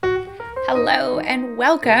Hello and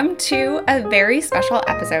welcome to a very special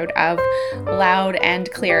episode of Loud and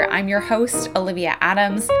Clear. I'm your host, Olivia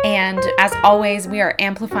Adams, and as always, we are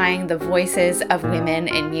amplifying the voices of women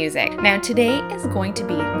in music. Now, today is going to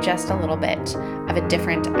be just a little bit of a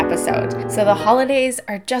different episode. So the holidays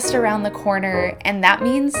are just around the corner, and that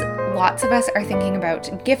means lots of us are thinking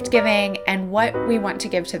about gift giving and what we want to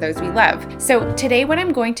give to those we love. So today what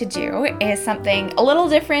I'm going to do is something a little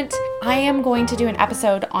different. I am going to do an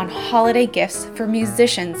episode on holiday gifts for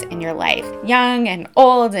musicians in your life, young and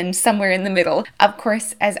old and somewhere in the middle. Of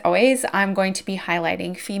course, as always, I'm going to be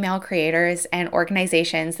highlighting female creators and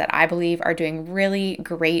organizations that I believe are doing really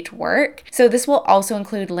great work. So this will also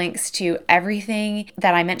include links to everything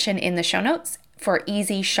that I mentioned in the show notes for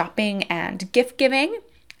easy shopping and gift giving.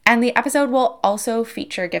 And the episode will also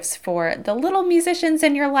feature gifts for the little musicians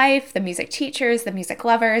in your life, the music teachers, the music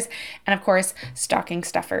lovers, and of course, stocking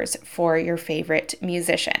stuffers for your favorite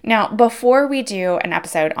musician. Now, before we do an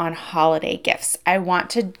episode on holiday gifts, I want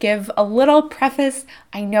to give a little preface.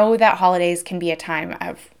 I know that holidays can be a time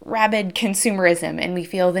of rabid consumerism and we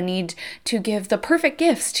feel the need to give the perfect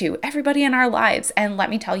gifts to everybody in our lives. And let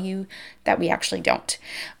me tell you that we actually don't.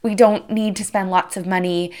 We don't need to spend lots of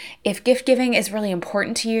money. If gift giving is really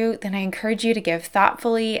important to you, then I encourage you to give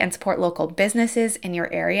thoughtfully and support local businesses in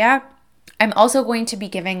your area. I'm also going to be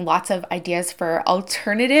giving lots of ideas for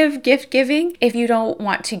alternative gift giving if you don't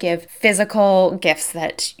want to give physical gifts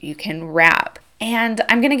that you can wrap. And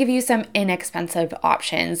I'm going to give you some inexpensive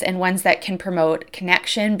options and ones that can promote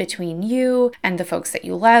connection between you and the folks that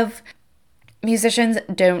you love. Musicians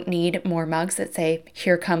don't need more mugs that say,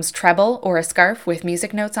 "Here comes treble," or a scarf with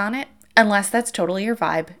music notes on it, unless that's totally your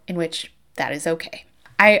vibe, in which that is okay.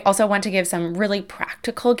 I also want to give some really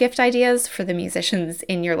practical gift ideas for the musicians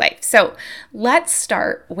in your life. So let's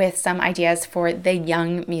start with some ideas for the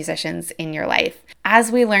young musicians in your life.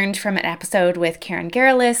 As we learned from an episode with Karen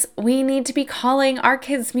Garrellis, we need to be calling our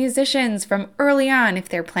kids musicians from early on if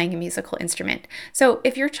they're playing a musical instrument. So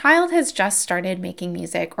if your child has just started making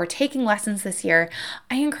music or taking lessons this year,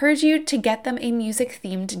 I encourage you to get them a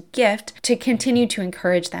music-themed gift to continue to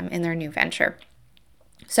encourage them in their new venture.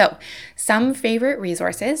 So, some favorite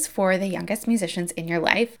resources for the youngest musicians in your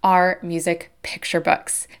life are music picture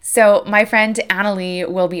books. So, my friend Annalie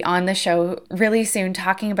will be on the show really soon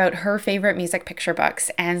talking about her favorite music picture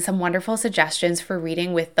books and some wonderful suggestions for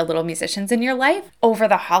reading with the little musicians in your life over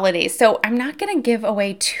the holidays. So, I'm not going to give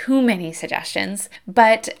away too many suggestions,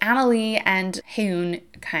 but Annalie and Heyoon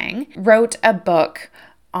Kang wrote a book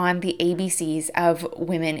on the ABCs of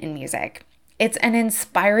women in music. It's an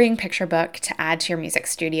inspiring picture book to add to your music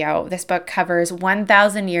studio. This book covers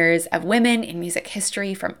 1,000 years of women in music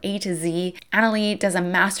history from A to Z. Annalie does a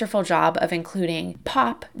masterful job of including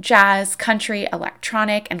pop, jazz, country,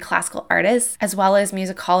 electronic, and classical artists, as well as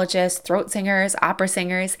musicologists, throat singers, opera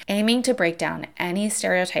singers, aiming to break down any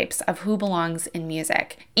stereotypes of who belongs in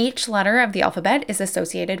music. Each letter of the alphabet is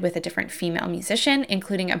associated with a different female musician,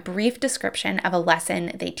 including a brief description of a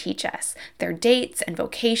lesson they teach us, their dates and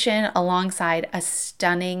vocation, alongside a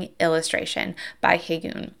stunning illustration by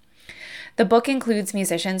Heyoon. The book includes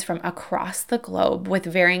musicians from across the globe with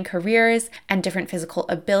varying careers and different physical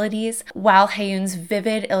abilities, while Heyoon's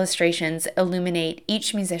vivid illustrations illuminate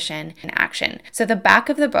each musician in action. So the back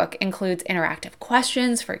of the book includes interactive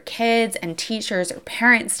questions for kids and teachers or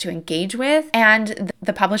parents to engage with, and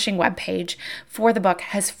the publishing webpage for the book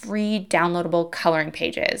has free downloadable coloring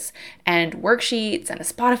pages and worksheets and a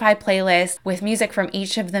Spotify playlist with music from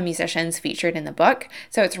each of the musicians featured in the book.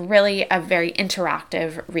 So it's really a very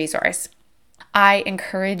interactive resource. I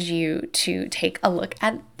encourage you to take a look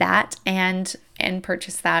at that and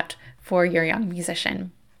purchase that for your young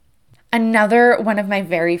musician. Another one of my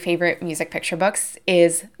very favorite music picture books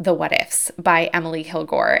is The What Ifs by Emily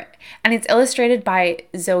Kilgore, and it's illustrated by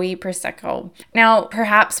Zoe Persecco. Now,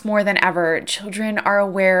 perhaps more than ever, children are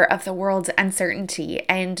aware of the world's uncertainty,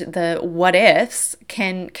 and the what ifs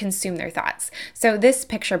can consume their thoughts. So this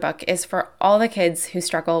picture book is for all the kids who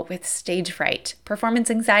struggle with stage fright, performance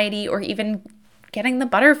anxiety, or even getting the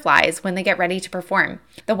butterflies when they get ready to perform.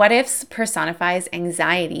 The What Ifs personifies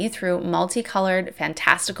anxiety through multicolored,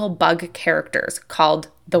 fantastical bug characters called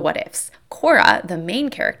the What Ifs. Cora, the main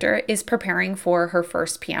character, is preparing for her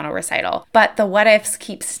first piano recital, but the What Ifs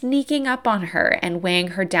keep sneaking up on her and weighing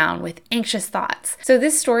her down with anxious thoughts. So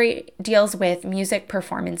this story deals with music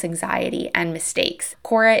performance anxiety and mistakes.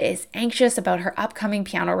 Cora is anxious about her upcoming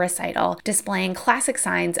piano recital, displaying classic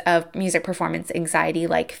signs of music performance anxiety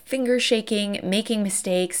like finger shaking, making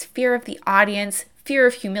mistakes, fear of the audience, fear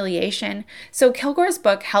of humiliation. So Kilgore's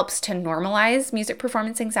book helps to normalize music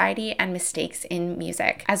performance anxiety and mistakes in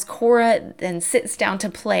music. As Cora then sits down to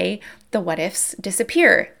play, the what ifs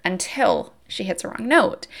disappear until she hits a wrong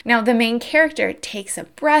note. Now, the main character takes a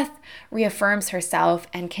breath, reaffirms herself,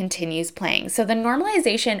 and continues playing. So the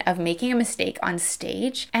normalization of making a mistake on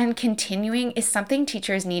stage and continuing is something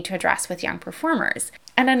teachers need to address with young performers.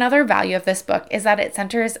 And another value of this book is that it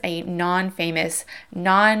centers a non-famous,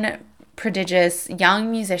 non-prodigious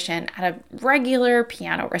young musician at a regular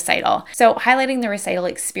piano recital. So highlighting the recital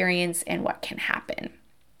experience and what can happen.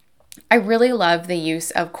 I really love the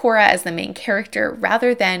use of Cora as the main character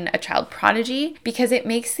rather than a child prodigy because it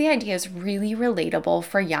makes the ideas really relatable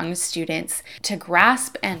for young students to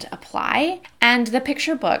grasp and apply. And the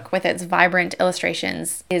picture book with its vibrant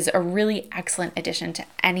illustrations is a really excellent addition to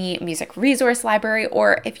any music resource library,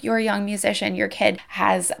 or if you're a young musician, your kid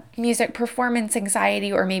has music performance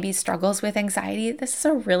anxiety or maybe struggles with anxiety, this is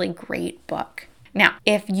a really great book. Now,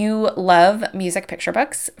 if you love music picture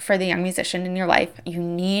books for the young musician in your life, you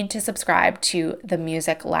need to subscribe to the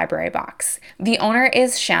Music Library Box. The owner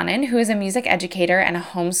is Shannon, who is a music educator and a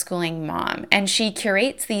homeschooling mom, and she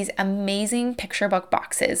curates these amazing picture book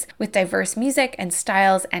boxes with diverse music and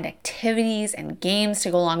styles and activities and games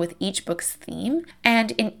to go along with each book's theme.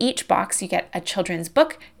 And in each box, you get a children's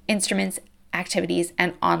book, instruments, activities,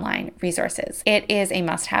 and online resources. It is a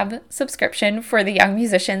must-have subscription for the young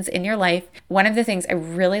musicians in your life. One of the things I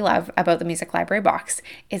really love about the Music Library Box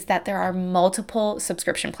is that there are multiple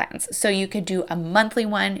subscription plans. So you could do a monthly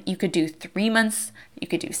one, you could do 3 months, you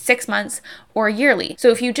could do 6 months, or yearly. So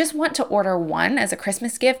if you just want to order one as a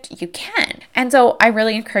Christmas gift, you can. And so I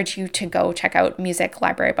really encourage you to go check out Music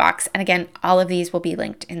Library Box. And again, all of these will be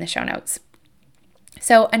linked in the show notes.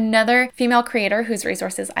 So another female creator whose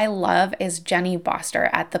resources I love is Jenny Boster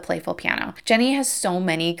at The Playful Piano. Jenny has so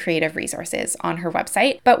many creative resources on her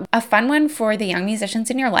website, but a fun one for the young musicians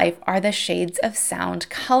in your life are the Shades of Sound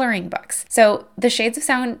coloring books. So the Shades of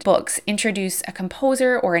Sound books introduce a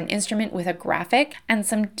composer or an instrument with a graphic and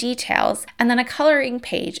some details, and then a coloring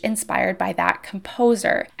page inspired by that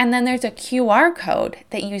composer. And then there's a QR code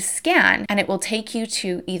that you scan, and it will take you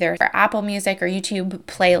to either Apple Music or YouTube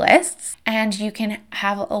playlists, and you can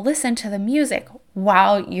have a listen to the music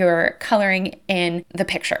while you're coloring in the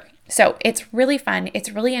picture. So it's really fun.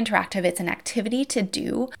 It's really interactive. It's an activity to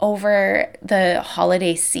do over the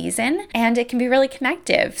holiday season, and it can be really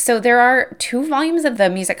connective. So there are 2 volumes of the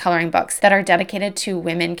music coloring books that are dedicated to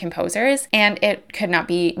women composers, and it could not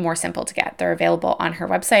be more simple to get. They're available on her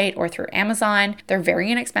website or through Amazon. They're very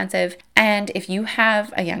inexpensive. And if you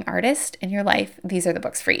have a young artist in your life, these are the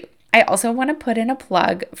books for you. I also want to put in a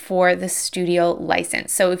plug for the studio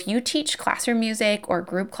license. So if you teach classroom music or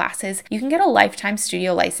group classes, you can get a lifetime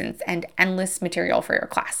studio license and endless material for your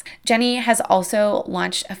class. Jenny has also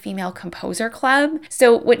launched a female composer club.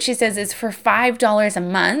 So what she says is for $5 a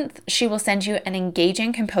month, she will send you an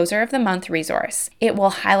engaging composer of the month resource. It will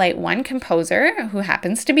highlight one composer who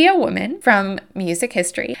happens to be a woman from music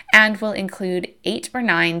history and will include 8 or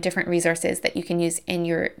 9 different resources that you can use in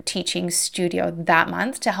your teaching studio that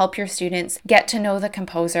month to help your students get to know the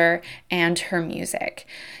composer and her music.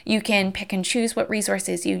 You can pick and choose what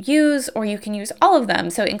resources you use, or you can use all of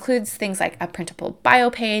them. So it includes things like a printable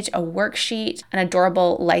bio page, a worksheet, an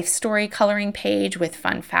adorable life story coloring page with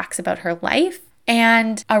fun facts about her life,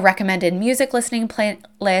 and a recommended music listening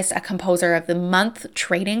playlist, a composer of the month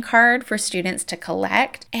trading card for students to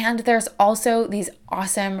collect. And there's also these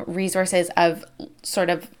awesome resources of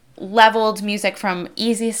sort of leveled music from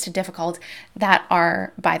easiest to difficult that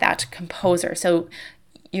are by that composer. So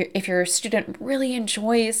if your student really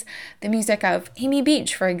enjoys the music of Amy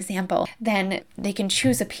Beach, for example, then they can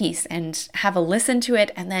choose a piece and have a listen to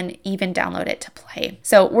it and then even download it to play.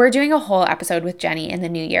 So we're doing a whole episode with Jenny in the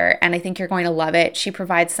new year, and I think you're going to love it. She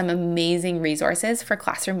provides some amazing resources for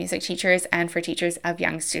classroom music teachers and for teachers of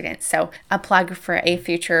young students. So a plug for a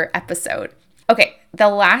future episode. Okay, the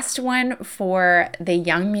last one for the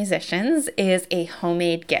young musicians is a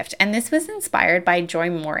homemade gift. And this was inspired by Joy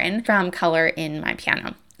Morin from Color in My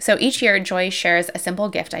Piano. So each year, Joy shares a simple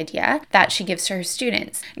gift idea that she gives to her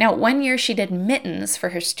students. Now, one year she did mittens for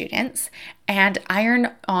her students and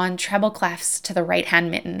iron-on treble clefs to the right-hand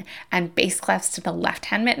mitten and bass clefs to the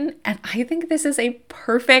left-hand mitten. And I think this is a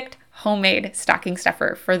perfect homemade stocking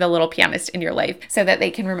stuffer for the little pianist in your life so that they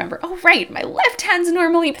can remember, oh, right, my left hand's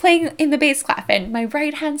normally playing in the bass clef and my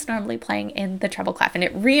right hand's normally playing in the treble clef. And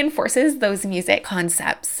it reinforces those music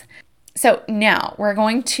concepts. So now we're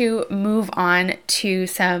going to move on to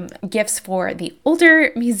some gifts for the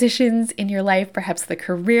older musicians in your life, perhaps the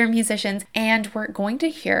career musicians, and we're going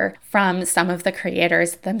to hear from some of the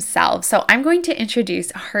creators themselves. So I'm going to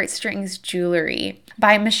introduce Heartstrings Jewelry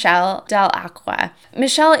by Michelle Delacroix.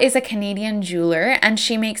 Michelle is a Canadian jeweler, and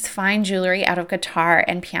she makes fine jewelry out of guitar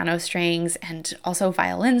and piano strings and also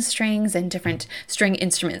violin strings and different string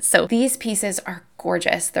instruments. So these pieces are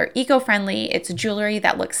gorgeous. They're eco-friendly. It's jewelry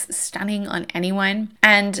that looks stunning on anyone.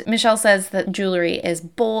 And Michelle says that jewelry is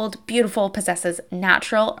bold, beautiful, possesses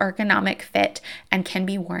natural ergonomic fit, and can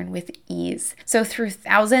be worn with ease. So through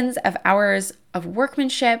thousands of hours of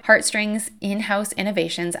workmanship, Heartstrings in-house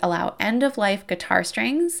innovations allow end-of-life guitar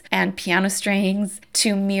strings and piano strings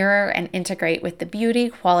to mirror and integrate with the beauty,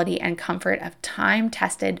 quality, and comfort of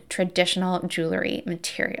time-tested traditional jewelry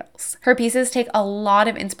materials. Her pieces take a lot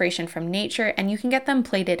of inspiration from nature, and you can get them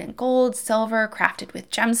plated in gold, silver, crafted with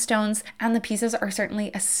gemstones, and the pieces are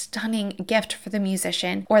certainly a stunning gift for the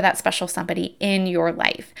musician or that special somebody in your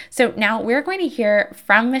life. So now we're going to hear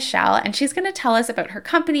from Michelle, and she's going to tell us about her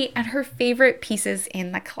company and her favorite pieces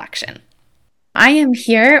in the collection. I am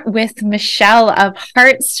here with Michelle of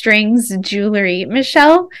Heartstrings Jewelry.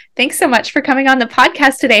 Michelle, thanks so much for coming on the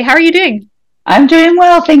podcast today. How are you doing? I'm doing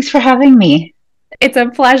well. Thanks for having me. It's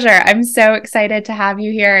a pleasure. I'm so excited to have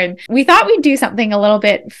you here. And we thought we'd do something a little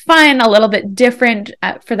bit fun, a little bit different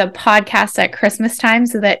for the podcast at Christmas time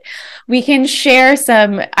so that we can share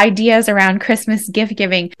some ideas around Christmas gift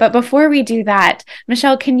giving. But before we do that,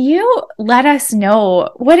 Michelle, can you let us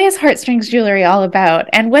know what is Heartstrings Jewelry all about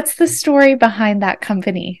and what's the story behind that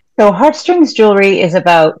company? So Heartstrings Jewelry is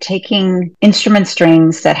about taking instrument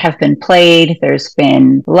strings that have been played. There's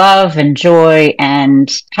been love and joy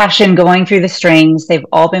and passion going through the strings. They've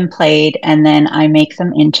all been played, and then I make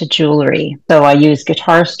them into jewelry. So I use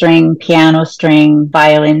guitar string, piano string,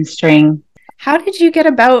 violin string. How did you get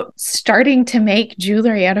about starting to make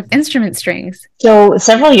jewelry out of instrument strings? So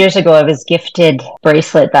several years ago, I was gifted a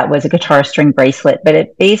bracelet that was a guitar string bracelet, but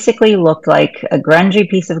it basically looked like a grungy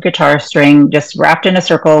piece of guitar string just wrapped in a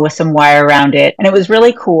circle with some wire around it. And it was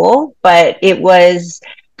really cool, but it was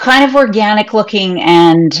kind of organic looking,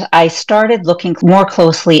 and I started looking more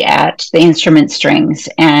closely at the instrument strings,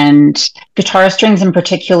 and guitar strings in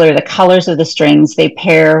particular. The colors of the strings, they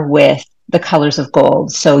pair with the colors of gold.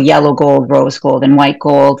 So yellow gold, rose gold, and white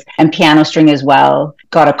gold, and piano string as well.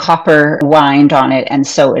 Got a copper wind on it, and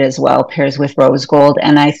so it as well pairs with rose gold.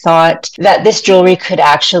 And I thought that this jewelry could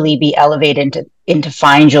actually be elevated into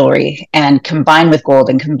fine jewelry and combined with gold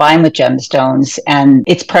and combined with gemstones. And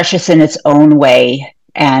it's precious in its own way.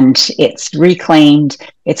 And it's reclaimed,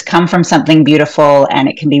 it's come from something beautiful, and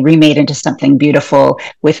it can be remade into something beautiful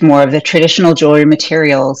with more of the traditional jewelry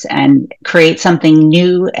materials and create something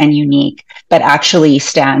new and unique, but actually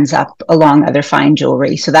stands up along other fine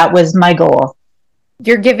jewelry. So that was my goal.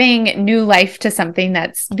 You're giving new life to something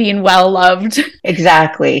that's being well loved.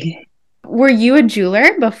 Exactly. Were you a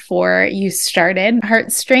jeweler before you started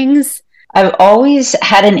Heartstrings? I've always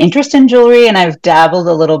had an interest in jewelry, and I've dabbled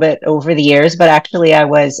a little bit over the years, but actually I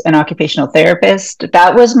was an occupational therapist.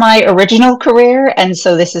 That was my original career, and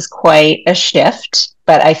so this is quite a shift.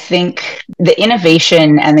 But I think the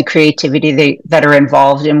innovation and the creativity that are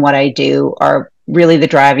involved in what I do are really the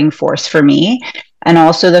driving force for me. And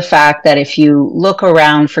also the fact that if you look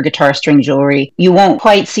around for guitar string jewelry, you won't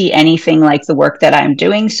quite see anything like the work that I'm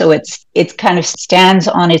doing. So it kind of stands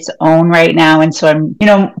on its own right now. And so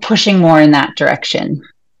I'm, pushing more in that direction.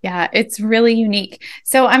 Yeah, it's really unique.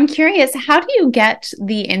 So I'm curious, how do you get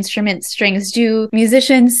the instrument strings? Do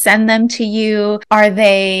musicians send them to you? Are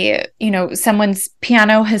they, someone's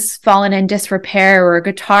piano has fallen in disrepair or a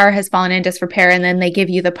guitar has fallen in disrepair and then they give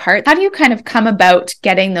you the part? How do you kind of come about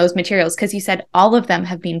getting those materials? Because you said all of them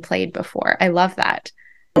have been played before. I love that.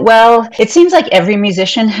 Well, it seems like every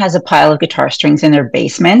musician has a pile of guitar strings in their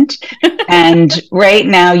basement. And right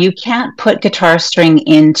now, you can't put guitar string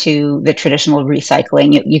into the traditional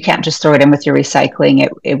recycling. You can't just throw it in with your recycling.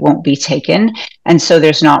 It won't be taken. And so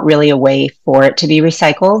there's not really a way for it to be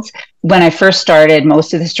recycled. When I first started,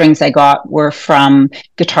 most of the strings I got were from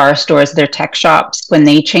guitar stores, their tech shops. When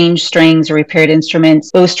they changed strings or repaired instruments,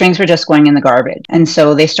 those strings were just going in the garbage. And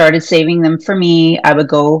so they started saving them for me. I would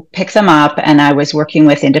go pick them up, and I was working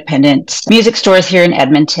with independent music stores here in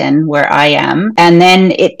Edmonton, where I am. And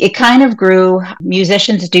then it kind of grew.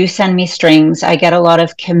 Musicians do send me strings. I get a lot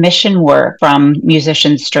of commission work from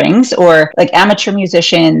musician strings or like amateur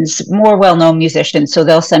musicians, more well-known musicians. So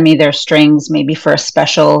they'll send me their strings maybe for a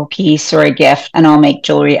special piece or a gift, and I'll make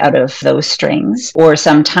jewelry out of those strings. Or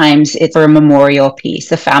sometimes it's for a memorial piece.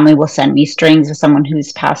 The family will send me strings of someone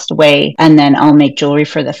who's passed away, and then I'll make jewelry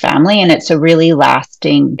for the family. And it's a really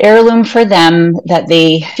lasting heirloom for them that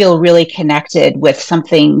they feel really connected with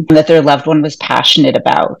something that their loved one was passionate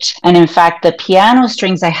about. And in fact, the piano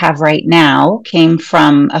strings I have right now came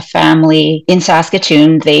from a family in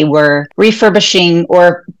Saskatoon. They were refurbishing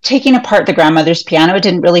or taking apart the grandmother's piano. It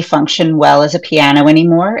didn't really function well as a piano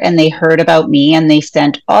anymore. And they heard about me and they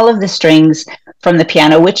sent all of the strings from the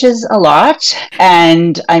piano, which is a lot.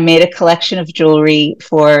 And I made a collection of jewelry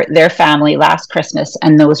for their family last Christmas.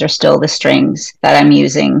 And those are still the strings that I'm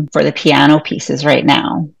using for the piano pieces right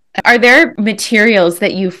now. Are there materials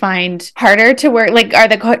that you find harder to work? Like, are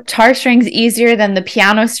the guitar strings easier than the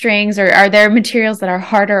piano strings, or are there materials that are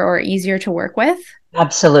harder or easier to work with?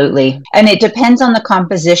 Absolutely. And it depends on the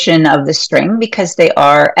composition of the string because they're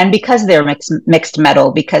mixed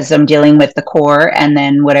metal, because I'm dealing with the core and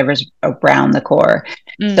then whatever's around the core.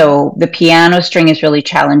 So the piano string is really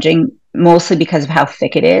challenging, mostly because of how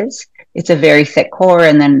thick it is. It's a very thick core,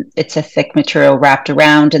 and then it's a thick material wrapped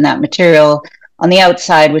around, and that material on the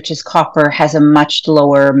outside, which is copper, has a much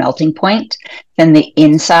lower melting point than the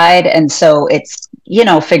inside. And so it's,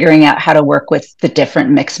 figuring out how to work with the different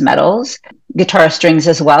mixed metals. Guitar strings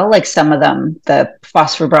as well, like some of them, the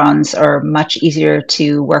phosphor bronze are much easier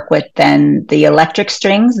to work with than the electric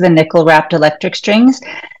strings, the nickel wrapped electric strings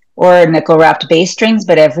or nickel wrapped bass strings,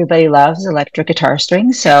 but everybody loves electric guitar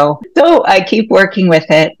strings. So I keep working with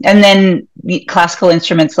it. And then classical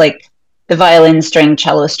instruments like the violin string,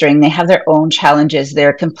 cello string, they have their own challenges.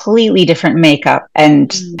 They're completely different makeup and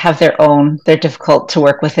they're difficult to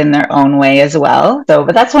work with in their own way as well. So,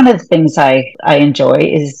 but that's one of the things I enjoy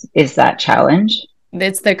is that challenge.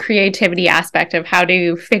 It's the creativity aspect of how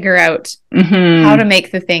to figure out how to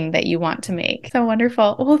make the thing that you want to make. So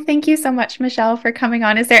wonderful. Well, thank you so much, Michelle, for coming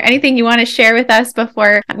on. Is there anything you want to share with us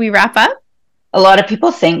before we wrap up? A lot of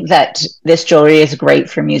people think that this jewelry is great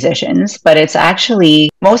for musicians, but it's actually,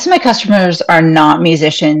 most of my customers are not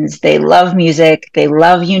musicians. They love music. They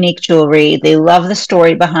love unique jewelry. They love the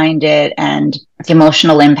story behind it and the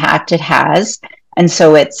emotional impact it has. And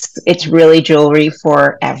so it's really jewelry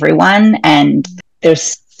for everyone. And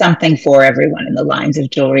there's something for everyone in the lines of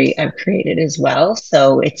jewelry I've created as well.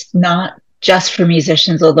 So it's not just for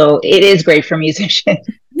musicians, although it is great for musicians.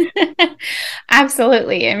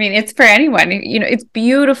 Absolutely. I mean, it's for anyone. It's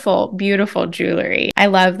beautiful, beautiful jewelry. I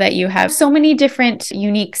love that you have so many different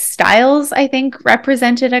unique styles, I think,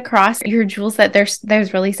 represented across your jewels, that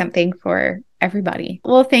there's really something for everybody.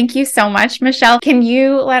 Well, thank you so much, Michelle. Can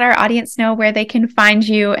you let our audience know where they can find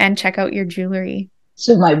you and check out your jewelry?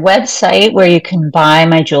 So my website where you can buy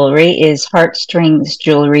my jewelry is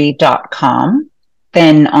heartstringsjewelry.com.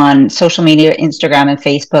 Then on social media, Instagram and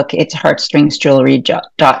Facebook, it's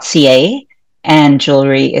heartstringsjewelry.ca, and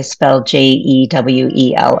jewelry is spelled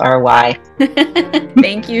Jewelry.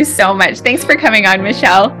 Thank you so much. Thanks for coming on,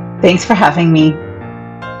 Michelle. Thanks for having me.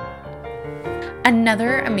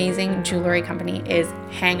 Another amazing jewelry company is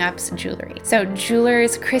Hang-Ups Jewelry. So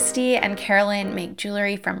jewelers Christy and Carolyn make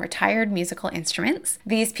jewelry from retired musical instruments.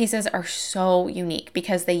 These pieces are so unique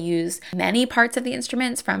because they use many parts of the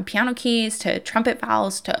instruments, from piano keys to trumpet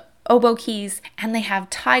valves to oboe keys, and they have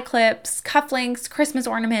tie clips, cufflinks, Christmas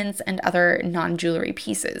ornaments, and other non-jewelry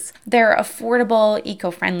pieces. They're affordable,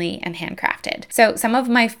 eco-friendly, and handcrafted. So some of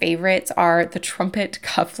my favorites are the trumpet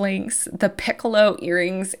cufflinks, the piccolo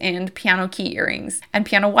earrings, and piano key earrings, and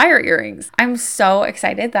piano wire earrings. I'm so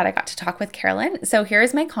excited that I got to talk with Carolyn. So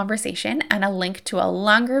here's my conversation, and a link to a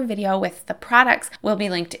longer video with the products will be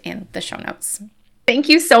linked in the show notes. Thank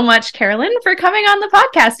you so much, Carolyn, for coming on the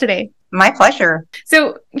podcast today. My pleasure.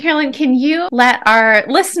 So, Carolyn, can you let our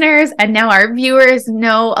listeners and now our viewers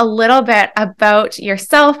know a little bit about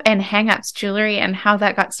yourself and Hang-Ups Jewelry and how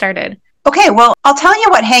that got started? Okay, well, I'll tell you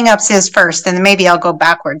what Hang-Ups is first, and then maybe I'll go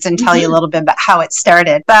backwards and tell you a little bit about how it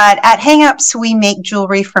started. But at Hang-Ups, we make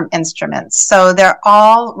jewelry from instruments. So they're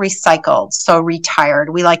all recycled, so retired.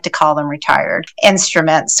 We like to call them retired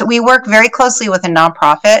instruments. So we work very closely with a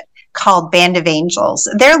nonprofit called Band of Angels.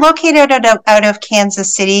 They're located out of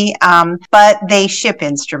Kansas City, but they ship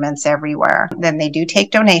instruments everywhere. Then they do take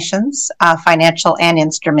donations, financial and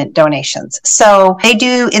instrument donations. So they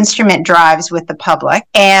do instrument drives with the public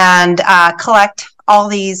and collect all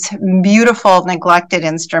these beautiful neglected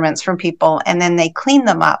instruments from people, and then they clean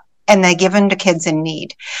them up and they give them to kids in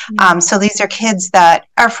need. Mm-hmm. So these are kids that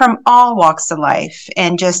are from all walks of life,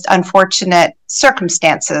 and just unfortunate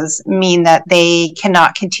circumstances mean that they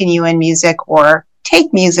cannot continue in music or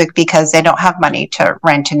take music because they don't have money to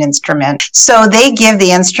rent an instrument. So they give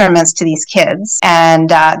the instruments to these kids, and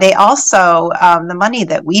they also, the money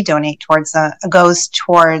that we donate towards goes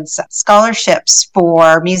towards scholarships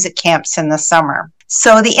for music camps in the summer.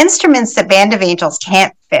 So the instruments that Band of Angels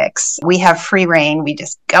can't fix, we have free reign. We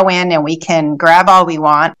just go in and we can grab all we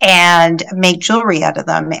want and make jewelry out of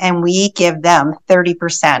them. And we give them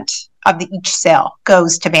 30% of each sale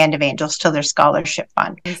goes to Band of Angels, to their scholarship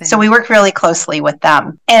fund. Amazing. So we work really closely with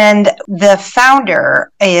them. And the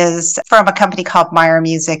founder is from a company called Meyer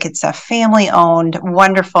Music. It's a family-owned,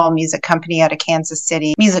 wonderful music company out of Kansas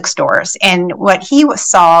City, music stores. And what he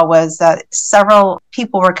saw was that several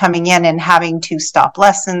people were coming in and having to stop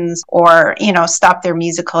lessons or, stop their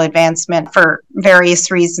musical advancement for various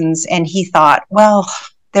reasons. And he thought, well,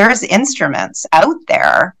 there's instruments out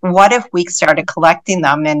there. What if we started collecting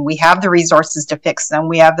them, and we have the resources to fix them?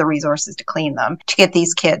 We have the resources to clean them, to get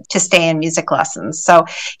these kids to stay in music lessons. So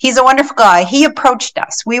he's a wonderful guy. He approached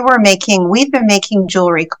us. We've been making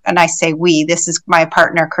jewelry, and I say we, this is my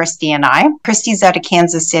partner, Christy, and I. Christy's out of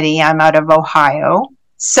Kansas City. I'm out of Ohio.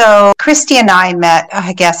 So Christy and I met,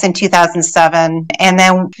 I guess, in 2007. And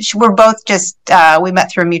then we're both we met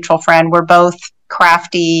through a mutual friend. We're both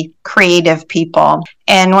crafty, creative people.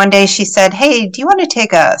 And one day she said, hey, do you want to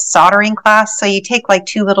take a soldering class? So you take like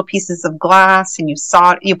 2 little pieces of glass and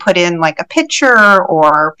you put in like a picture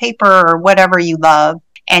or paper or whatever you love,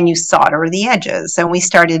 and you solder the edges. And we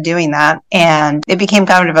started doing that, and it became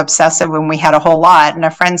kind of obsessive when we had a whole lot. And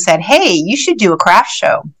a friend said, hey, you should do a craft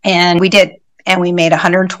show. And we did. And we made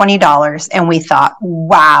 $120, and we thought,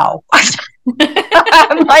 wow.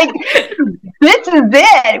 I'm like, this is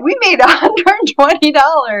it. We made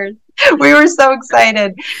 $120. We were so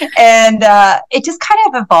excited. And it just kind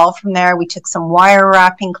of evolved from there. We took some wire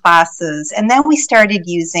wrapping classes, and then we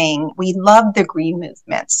loved the green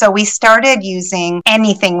movement. So we started using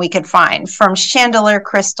anything we could find, from chandelier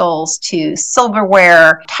crystals to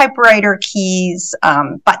silverware, typewriter keys,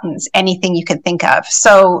 buttons, anything you could think of.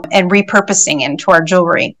 So, and repurposing into our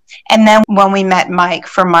jewelry. And then when we met Mike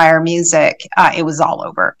from Meyer Music, it was all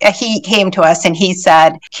over. He came to us and he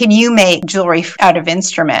said, can you make jewelry out of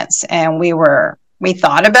instruments? And we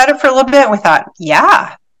thought about it for a little bit. We thought,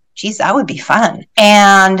 yeah, geez, that would be fun.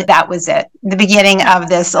 And that was it. The beginning of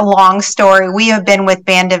this long story. We have been with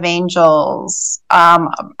Band of Angels.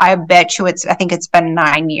 I bet you I think it's been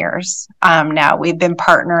 9 years now. We've been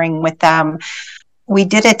partnering with them. We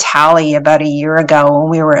did a tally about a year ago, and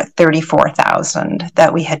we were at 34,000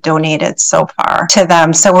 that we had donated so far to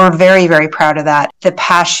them. So we're very, very proud of that. The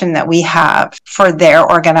passion that we have for their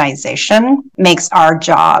organization makes our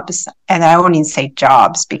jobs, and I won't even say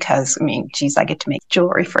jobs because, I get to make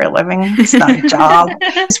jewelry for a living. It's not a job.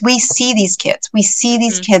 We see these kids. We see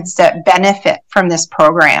these kids that benefit from this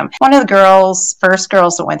program. One of the first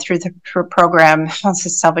girls that went through the program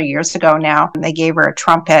several years ago now, they gave her a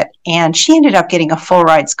trumpet, and she ended up getting a full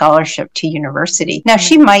ride scholarship to university. Now,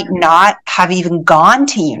 she might not have even gone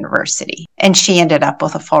to university, and she ended up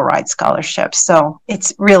with a full ride scholarship. So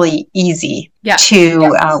it's really easy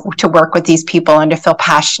to work with these people and to feel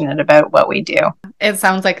passionate about what we do. It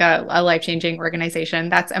sounds like a life-changing organization.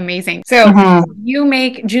 That's amazing. So you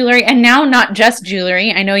make jewelry, and now not just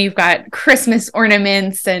jewelry. I know you've got Christmas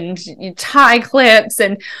ornaments and tie clips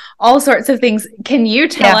and all sorts of things. Can you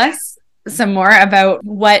tell us some more about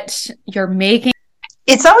what you're making?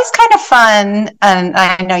 It's always kind of fun, and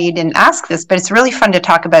I know you didn't ask this, but it's really fun to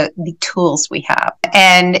talk about the tools we have.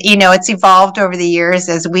 And, it's evolved over the years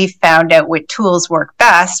as we've found out what tools work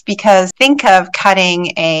best, because think of cutting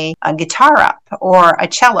a guitar up or a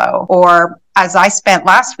cello, or as I spent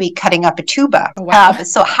last week cutting up a tuba. Wow.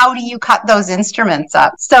 So how do you cut those instruments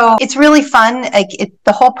up? So it's really fun.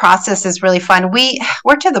 The whole process is really fun.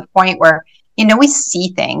 We're to the point where we see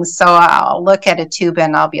things. So I'll look at a tuba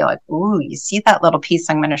and I'll be like, ooh, you see that little piece?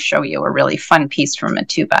 I'm going to show you a really fun piece from a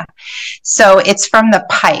tuba. So it's from the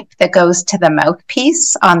pipe that goes to the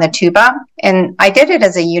mouthpiece on the tuba. And I did it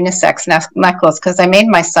as a unisex necklace because I made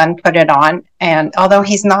my son put it on. And although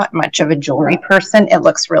he's not much of a jewelry person, it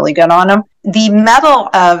looks really good on him. The metal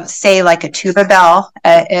of, say, like a tuba bell,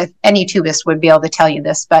 if any tubist would be able to tell you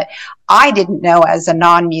this, but I didn't know as a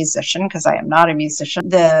non-musician, because I am not a musician,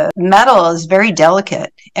 the metal is very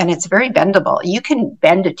delicate and it's very bendable. You can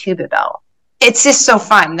bend a tuba bell. It's just so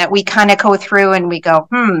fun that we kind of go through and we go,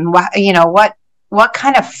 what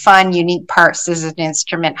kind of fun, unique parts does an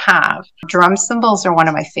instrument have? Drum cymbals are one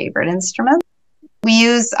of my favorite instruments. We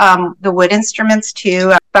use the wood instruments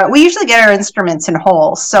too, but we usually get our instruments in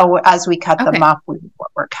whole. So as we cut them up, what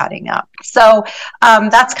we're cutting up. So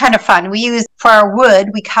that's kind of fun. We use, for our wood,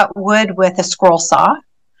 we cut wood with a scroll saw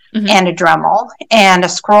and a Dremel. And a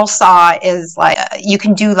scroll saw is like, you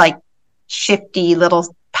can do like shifty little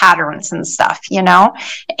patterns and stuff,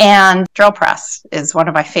 and drill press is one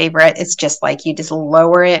of my favorite. It's just like you just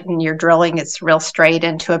lower it and you're drilling, it's real straight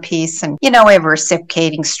into a piece. And we have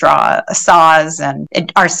reciprocating saws and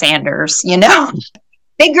our sanders,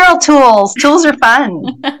 big girl tools are fun.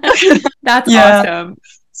 That's awesome.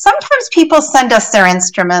 Sometimes people send us their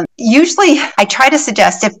instruments. Usually I try to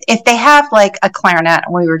suggest if they have like a clarinet,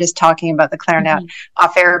 we were just talking about the clarinet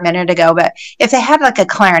off air a minute ago, but if they had like a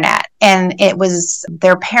clarinet and it was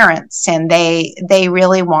their parents and they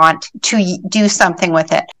really want to do something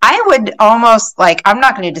with it, I would almost I'm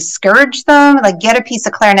not going to discourage them, get a piece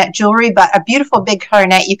of clarinet jewelry, but a beautiful big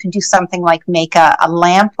clarinet, you can do something like make a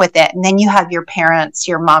lamp with it. And then you have your parents,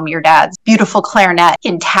 your mom, your dad's beautiful clarinet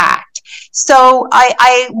intact. So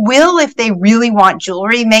I will, if they really want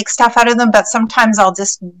jewelry, make stuff out of them, but sometimes I'll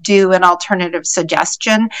just do an alternative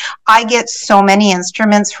suggestion. I get so many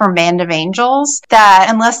instruments from Band of Angels that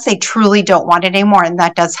unless they truly don't want it anymore, and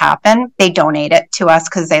that does happen, they donate it to us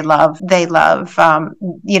because they love the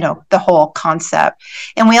whole concept.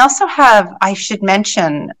 And we also have, I should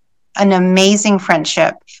mention, an amazing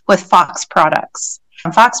friendship with Fox Products.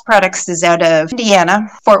 Fox Products is out of Indiana,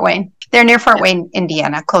 Fort Wayne. They're near Fort Wayne,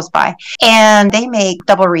 Indiana, close by. And they make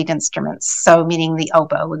double reed instruments, so meaning the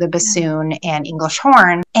oboe, the bassoon, and English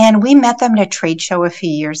horn. And we met them at a trade show a few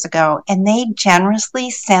years ago, and they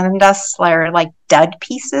generously send us their dud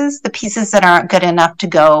pieces, the pieces that aren't good enough to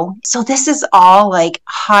go. So this is all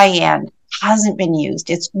high-end, hasn't been used.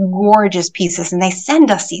 It's gorgeous pieces, and they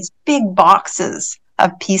send us these big boxes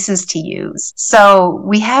of pieces to use. So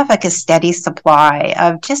we have a steady supply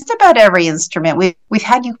of just about every instrument. We've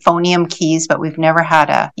had euphonium keys, but we've never had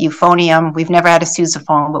a euphonium. We've never had a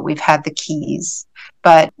sousaphone, but we've had the keys.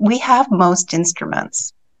 But we have most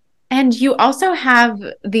instruments. And you also have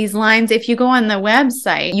these lines, if you go on the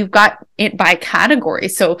website, you've got it by category.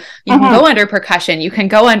 So you can go under percussion, you can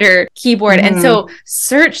go under keyboard. And so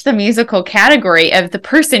search the musical category of the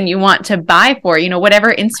person you want to buy for,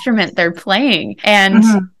 whatever instrument they're playing.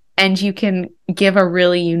 And you can give a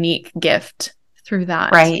really unique gift through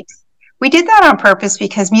that. Right. We did that on purpose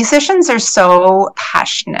because musicians are so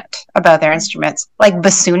passionate about their instruments. Like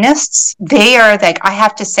bassoonists, they are I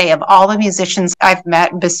have to say, of all the musicians I've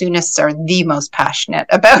met, bassoonists are the most passionate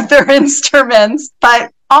about their instruments.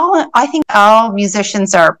 But I think all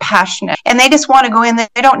musicians are passionate and they just want to go in. They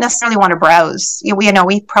don't necessarily want to browse.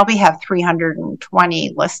 We probably have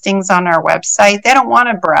 320 listings on our website. They don't want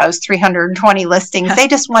to browse 320 listings. They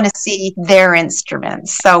just want to see their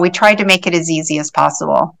instruments. So we try to make it as easy as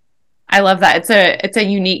possible. I love that. It's a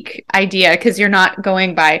unique idea because you're not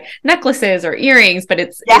going by necklaces or earrings, but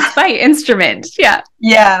it's by instrument. Yeah.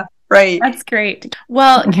 Yeah. Right. That's great.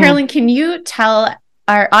 Well, Carolyn, can you tell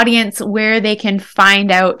our audience where they can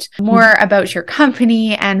find out more about your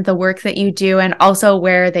company and the work that you do, and also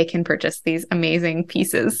where they can purchase these amazing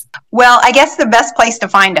pieces? Well, I guess the best place to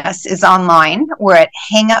find us is online. We're at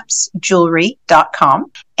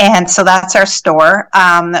hangupsjewelry.com. And so that's our store.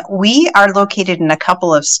 We are located in a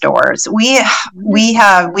couple of stores. We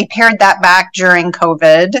pared that back during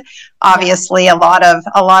COVID. Obviously, a lot of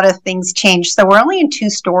things changed. So we're only in 2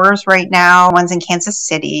 stores right now. One's in Kansas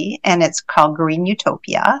City, and it's called Green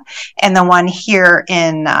Utopia, and the one here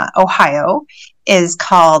in Ohio is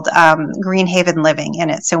called Green Haven Living, and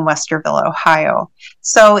it's in Westerville, Ohio.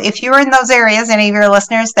 So if you're in those areas, any of your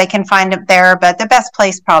listeners, they can find it there. But the best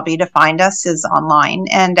place probably to find us is online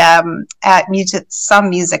and at some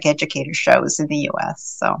music educator shows in the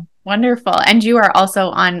U.S. So wonderful. And you are also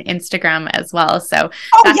on Instagram as well. So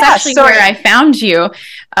that's actually where I found you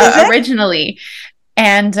originally.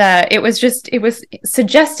 And it was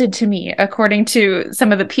suggested to me according to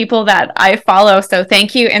some of the people that I follow. So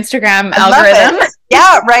thank you, Instagram algorithm.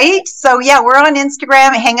 Yeah, right. So we're on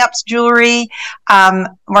Instagram, Hangups Jewelry.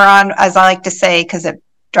 We're on, as I like to say, because it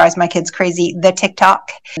drives my kids crazy, the TikTok.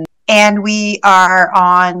 And we are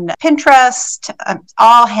on Pinterest,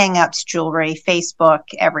 all Hangups Jewelry, Facebook,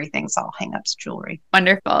 everything's all Hangups Jewelry.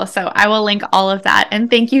 Wonderful. So I will link all of that. And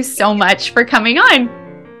thank you so much for coming on.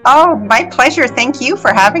 Oh, my pleasure. Thank you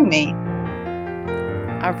for having me.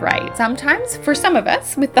 All right. Sometimes, for some of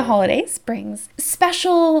us, with the holidays brings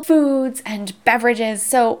special foods and beverages.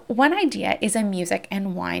 So one idea is a music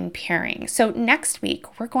and wine pairing. So next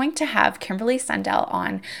week, we're going to have Kimberly Sundell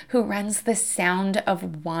on, who runs The Sound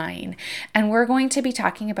of Wine. And we're going to be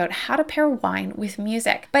talking about how to pair wine with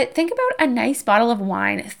music. But think about a nice bottle of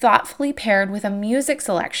wine thoughtfully paired with a music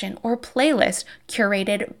selection or playlist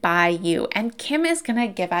curated by you. And Kim is going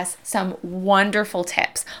to give us some wonderful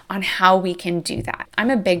tips on how we can do that.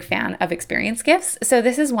 I'm a big fan of experience gifts, so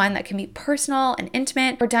this is one that can be personal and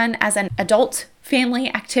intimate or done as an adult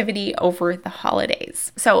family activity over the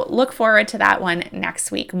holidays. So look forward to that one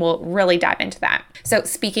next week. We'll really dive into that. So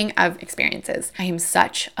speaking of experiences, I am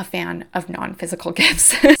such a fan of non-physical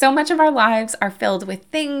gifts. So much of our lives are filled with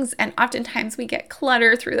things, and oftentimes we get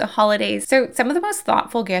clutter through the holidays. So some of the most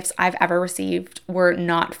thoughtful gifts I've ever received were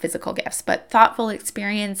not physical gifts, but thoughtful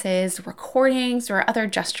experiences, recordings, or other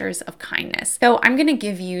gestures of kindness. So I'm going to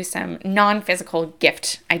give you some non-physical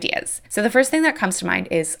gift ideas. So the first thing that comes to mind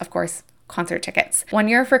is, of course, concert tickets. One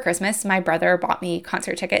year for Christmas, my brother bought me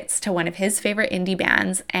concert tickets to one of his favorite indie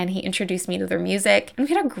bands, and he introduced me to their music, and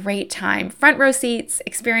we had a great time. Front row seats,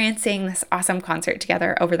 experiencing this awesome concert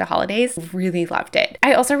together over the holidays. Really loved it.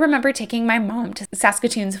 I also remember taking my mom to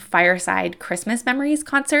Saskatoon's Fireside Christmas Memories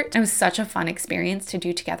concert. It was such a fun experience to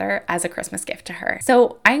do together as a Christmas gift to her.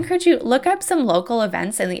 So I encourage you, look up some local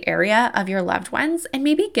events in the area of your loved ones and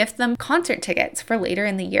maybe gift them concert tickets for later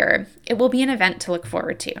in the year. It will be an event to look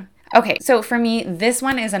forward to. Okay, so for me, this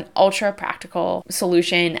one is an ultra practical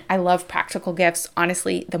solution. I love practical gifts.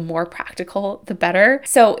 Honestly, the more practical, the better.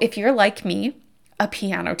 So if you're like me, a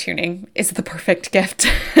piano tuning is the perfect gift.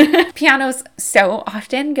 Pianos so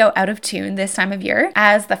often go out of tune this time of year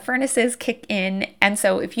as the furnaces kick in. And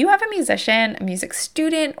so if you have a musician, a music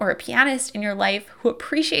student, or a pianist in your life who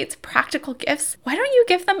appreciates practical gifts, why don't you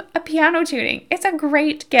give them a piano tuning? It's a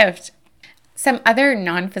great gift. Some other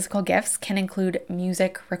non-physical gifts can include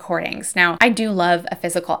music recordings. Now, I do love a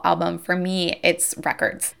physical album. For me, it's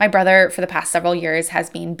records. My brother, for the past several years,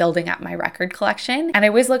 has been building up my record collection, and I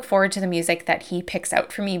always look forward to the music that he picks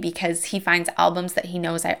out for me because he finds albums that he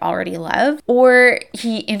knows I already love, or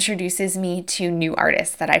he introduces me to new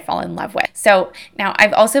artists that I fall in love with. So now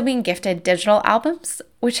I've also been gifted digital albums,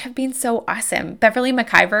 which have been so awesome. Beverly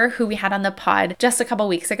McIver, who we had on the pod just a couple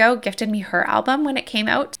weeks ago, gifted me her album when it came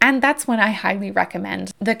out, and that's one I highly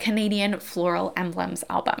recommend, the Canadian Floral Emblems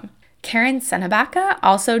album. Karen Senabaka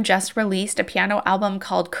also just released a piano album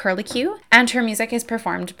called Curlicue, and her music is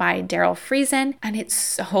performed by Daryl Friesen, and it's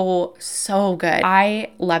so good.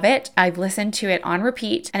 I love it. I've listened to it on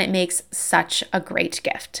repeat, and it makes such a great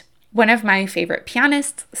gift. One of my favorite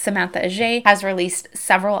pianists, Samantha Ajay, has released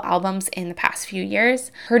several albums in the past few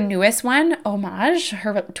years. Her newest one, Homage,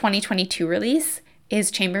 her 2022 release, is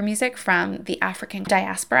chamber music from the African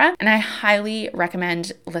diaspora, and I highly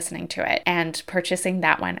recommend listening to it and purchasing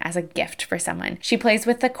that one as a gift for someone. She plays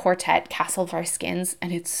with the quartet Castle of Our Skins,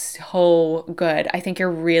 and it's so good. I think you're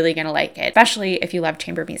really gonna like it, especially if you love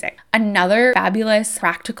chamber music. Another fabulous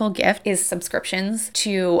practical gift is subscriptions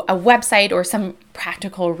to a website or some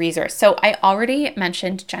practical resource. So I already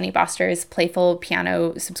mentioned Jenny Boster's Playful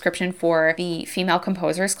Piano subscription for the Female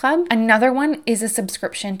Composers Club. Another one is a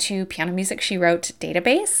subscription to Piano Music She Wrote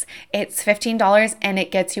database. It's $15 and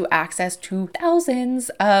it gets you access to thousands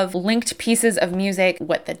of linked pieces of music,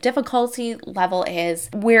 what the difficulty level is,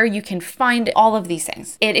 where you can find all of these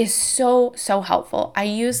things. It is so helpful. I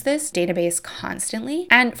use this database constantly,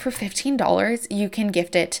 and for $15, you can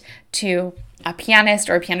gift it to a pianist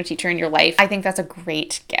or a piano teacher in your life. I think that's a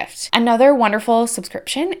great gift. Another wonderful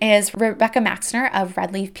subscription is Rebecca Maxner of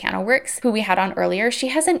Red Leaf Piano Works, who we had on earlier. She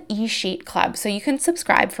has an e-sheet club, so you can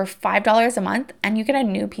subscribe for $5 a month and you get a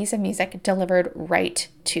new piece of music delivered right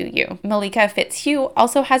to you. Malika Fitzhugh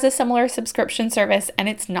also has a similar subscription service, and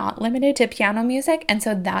it's not limited to piano music, and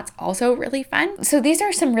so that's also really fun. So these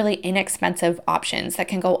are some really inexpensive options that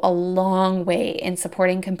can go a long way in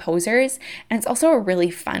supporting composers, and it's also a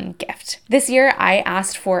really fun gift. This year, I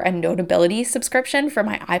asked for a Notability subscription for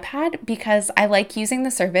my iPad because I like using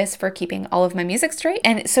the service for keeping all of my music straight.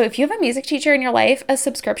 And so if you have a music teacher in your life, a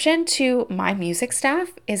subscription to My Music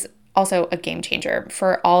Staff is also a game changer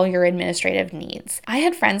for all your administrative needs. I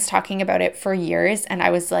had friends talking about it for years, and I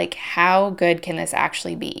was like, how good can this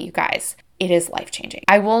actually be, you guys? It is life-changing.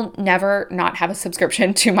 I will never not have a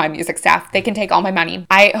subscription to My Music Staff. They can take all my money.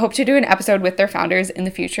 I hope to do an episode with their founders in the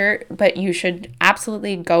future, but you should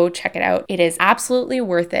absolutely go check it out. It is absolutely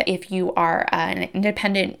worth it if you are an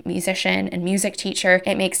independent musician and music teacher.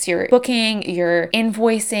 It makes your booking, your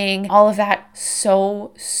invoicing, all of that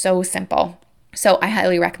so simple. So I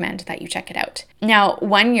highly recommend that you check it out. Now,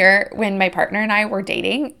 one year when my partner and I were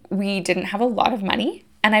dating, we didn't have a lot of money,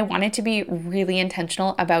 and I wanted to be really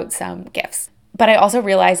intentional about some gifts. But I also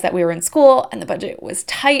realized that we were in school and the budget was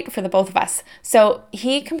tight for the both of us. So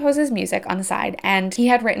he composes music on the side, and he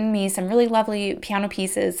had written me some really lovely piano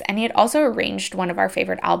pieces, and he had also arranged one of our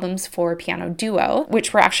favorite albums for piano duo,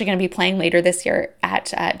 which we're actually going to be playing later this year at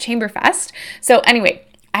Chamberfest. So anyway,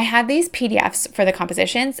 I had these PDFs for the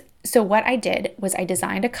compositions. So what I did was I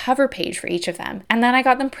designed a cover page for each of them, and then I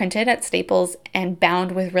got them printed at Staples and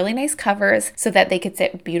bound with really nice covers so that they could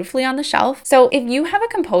sit beautifully on the shelf. So if you have a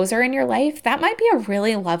composer in your life, that might be a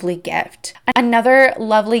really lovely gift. Another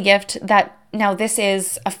lovely gift that, now this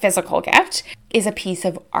is a physical gift, is a piece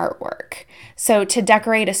of artwork. So to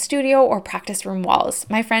decorate a studio or practice room walls.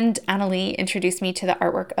 My friend Annalie introduced me to the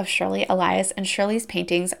artwork of Shirley Elias, and Shirley's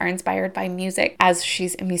paintings are inspired by music as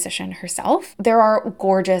she's a musician herself. There are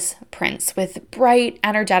gorgeous prints with bright,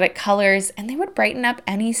 energetic colors, and they would brighten up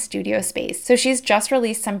any studio space. So she's just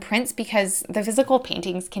released some prints because the physical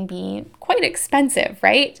paintings can be quite expensive,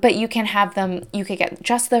 right? But you can have them, you could get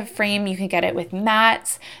just the frame, you could get it with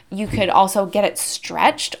mats, you could also get it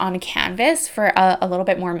stretched on canvas for a little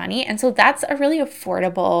bit more money. And so that's a really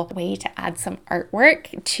affordable way to add some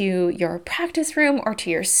artwork to your practice room or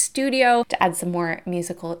to your studio to add some more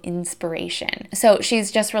musical inspiration. So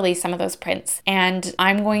she's just released some of those prints, and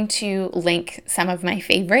I'm going to link some of my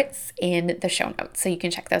favorites in the show notes so you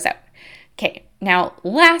can check those out. Okay, now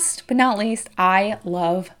last but not least, I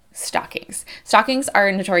love stockings. Stockings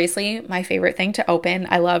are notoriously my favorite thing to open.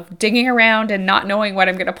 I love digging around and not knowing what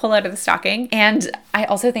I'm going to pull out of the stocking. And I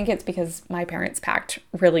also think it's because my parents packed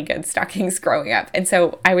really good stockings growing up. And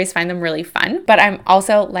so I always find them really fun. But I'm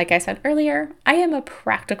also, like I said earlier, I am a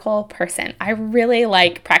practical person. I really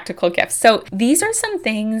like practical gifts. So these are some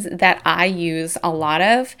things that I use a lot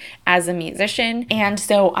of as a musician. And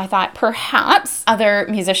so I thought perhaps other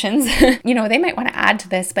musicians, they might want to add to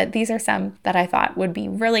this, but these are some that I thought would be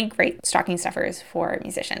really great stocking stuffers for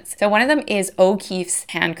musicians. So one of them is O'Keeffe's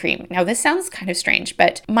hand cream. Now this sounds kind of strange,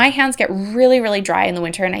 but my hands get really, really dry in the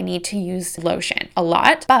winter and I need to use lotion a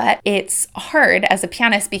lot, but it's hard as a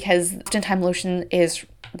pianist because oftentimes lotion is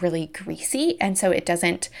really greasy, and so it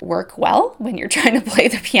doesn't work well when you're trying to play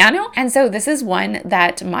the piano. And so this is one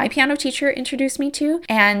that my piano teacher introduced me to,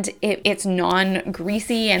 and it's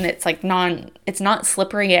non-greasy and it's not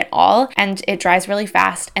slippery at all, and it dries really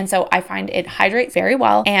fast. And so I find it hydrates very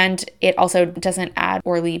well, and it also doesn't add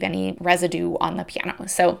or leave any residue on the piano.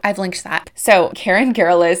 So I've linked that. So Karen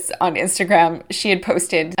Garrellis on Instagram, she had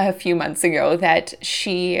posted a few months ago that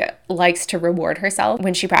she likes to reward herself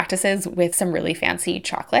when she practices with some really fancy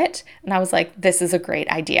chocolate. And I was like, this is a great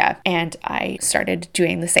idea. And I started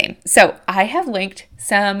doing the same. So I have linked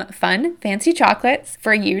some fun, fancy chocolates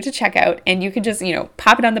for you to check out. And you can just,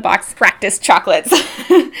 pop it on the box, practice chocolates.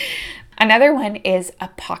 Another one is a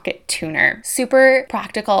pocket tuner. Super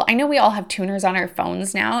practical. I know we all have tuners on our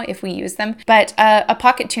phones now if we use them, but a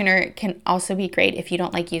pocket tuner can also be great if you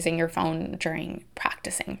don't like using your phone during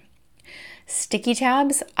practicing. Sticky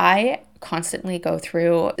tabs. I constantly go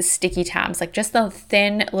through sticky tabs, like just the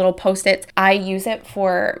thin little Post-its. I use it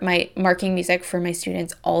for my marking music for my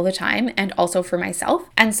students all the time and also for myself.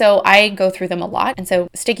 And so I go through them a lot. And so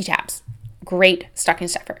sticky tabs, great stocking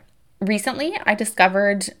stuffer. Recently, I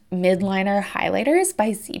discovered midliner highlighters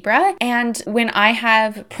by Zebra. And when I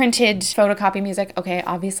have printed photocopy music, okay,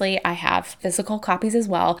 obviously I have physical copies as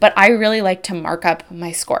well, but I really like to mark up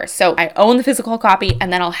my score. So I own the physical copy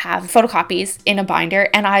and then I'll have photocopies in a binder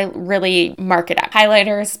and I really mark it up.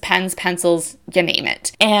 Highlighters, pens, pencils, you name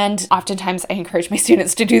it. And oftentimes I encourage my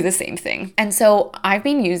students to do the same thing. And so I've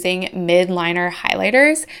been using midliner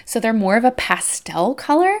highlighters. So they're more of a pastel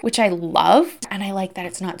color, which I love. And I like that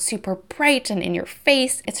it's not super bright and in your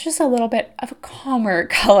face. It's just a little bit of a calmer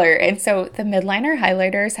color. And so the midliner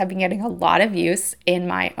highlighters have been getting a lot of use in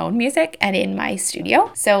my own music and in my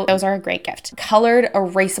studio. So those are a great gift. Colored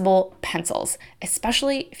erasable pencils,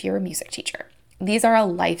 especially if you're a music teacher. These are a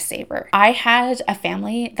lifesaver. I had a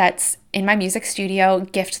family that's in my music studio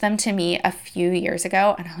gift them to me a few years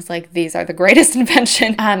ago. And I was like, these are the greatest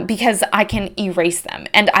invention because I can erase them.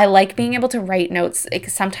 And I like being able to write notes.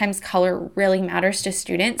 Sometimes color really matters to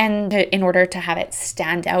students and in order to have it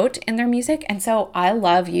stand out in their music. And so I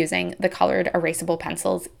love using the colored erasable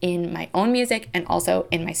pencils in my own music and also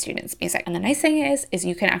in my students' music. And the nice thing is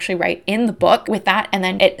you can actually write in the book with that and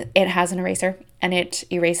then it has an eraser and it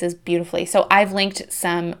erases beautifully. So I've linked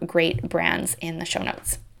some great brands in the show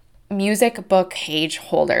notes. music book page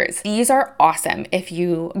holders. These are awesome if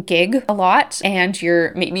you gig a lot and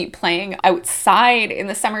you're maybe playing outside in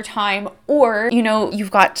the summertime, or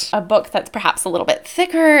you've got a book that's perhaps a little bit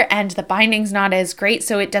thicker and the binding's not as great,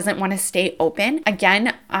 so it doesn't want to stay open.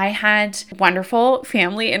 Again, I had wonderful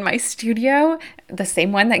family in my studio, the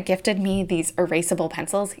same one that gifted me these erasable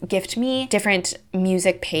pencils, gift me different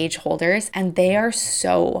music page holders, and they are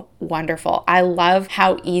so wonderful. I love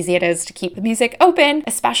how easy it is to keep the music open,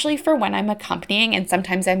 especially for when I'm accompanying, and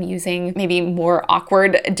sometimes I'm using maybe more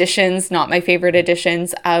awkward editions, not my favorite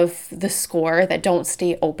editions of the score that don't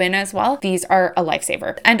stay open as well. These are a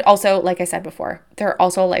lifesaver. And also, like I said before, they're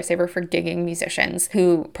also a lifesaver for gigging musicians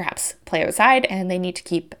who perhaps play outside and they need to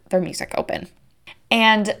keep their music open.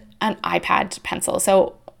 And an iPad pencil.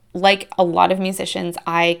 So like a lot of musicians,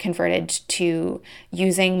 I converted to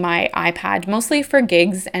using my iPad mostly for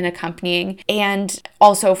gigs and accompanying, and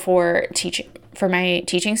also for teaching, for my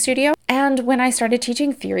teaching studio. And when I started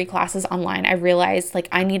teaching theory classes online, I realized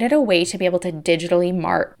I needed a way to be able to digitally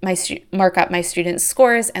mark up my students'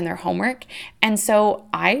 scores and their homework. And so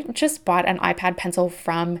I just bought an iPad pencil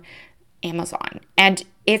from Amazon, and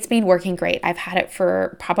it's been working great. I've had it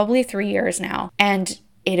for probably 3 years now, and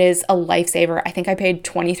it is a lifesaver. I think I paid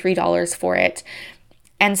 $23 for it.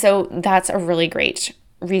 And so that's a really great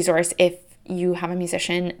resource if you have a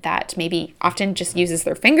musician that maybe often just uses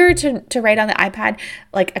their finger to write on the iPad,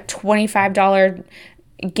 like a $25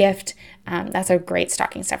 gift. That's a great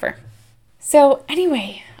stocking stuffer. So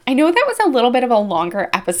anyway, I know that was a little bit of a longer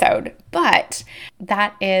episode, but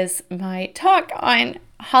that is my talk on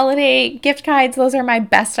holiday gift guides. Those are my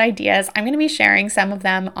best ideas. I'm going to be sharing some of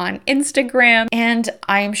them on Instagram, and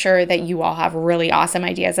I'm sure that you all have really awesome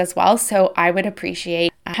ideas as well. So I would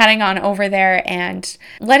appreciate heading on over there and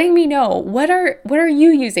letting me know what are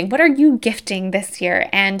you using? What are you gifting this year?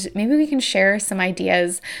 And maybe we can share some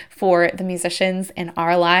ideas for the musicians in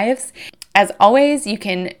our lives. As always, you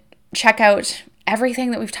can check out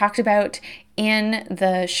everything that we've talked about in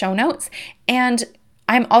the show notes, and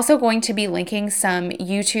I'm also going to be linking some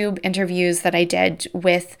YouTube interviews that I did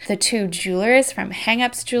with the two jewelers from Hang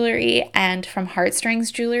Ups Jewelry and from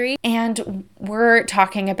Heartstrings Jewelry. And we're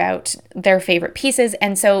talking about their favorite pieces.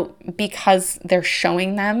 And so because they're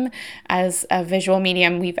showing them as a visual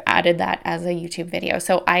medium, we've added that as a YouTube video.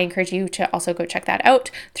 So I encourage you to also go check that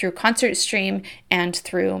out through Concert Stream and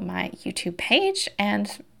through my YouTube page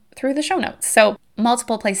and through the show notes. So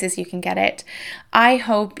multiple places you can get it. I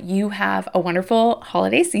hope you have a wonderful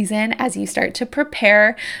holiday season as you start to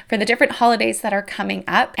prepare for the different holidays that are coming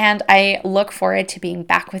up. And I look forward to being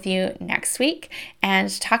back with you next week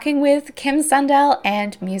and talking with Kim Sundell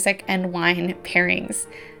and Music and Wine Pairings.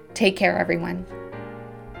 Take care, everyone.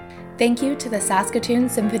 Thank you to the Saskatoon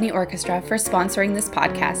Symphony Orchestra for sponsoring this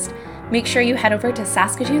podcast. Make sure you head over to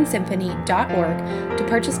saskatoonsymphony.org to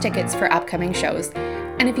purchase tickets for upcoming shows.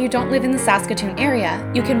 And if you don't live in the Saskatoon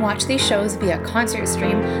area, you can watch these shows via Concert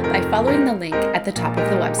Stream by following the link at the top of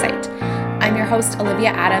the website. I'm your host, Olivia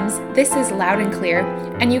Adams. This is Loud and Clear,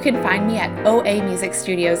 and you can find me at OA Music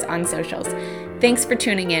Studios on socials. Thanks for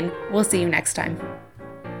tuning in. We'll see you next time.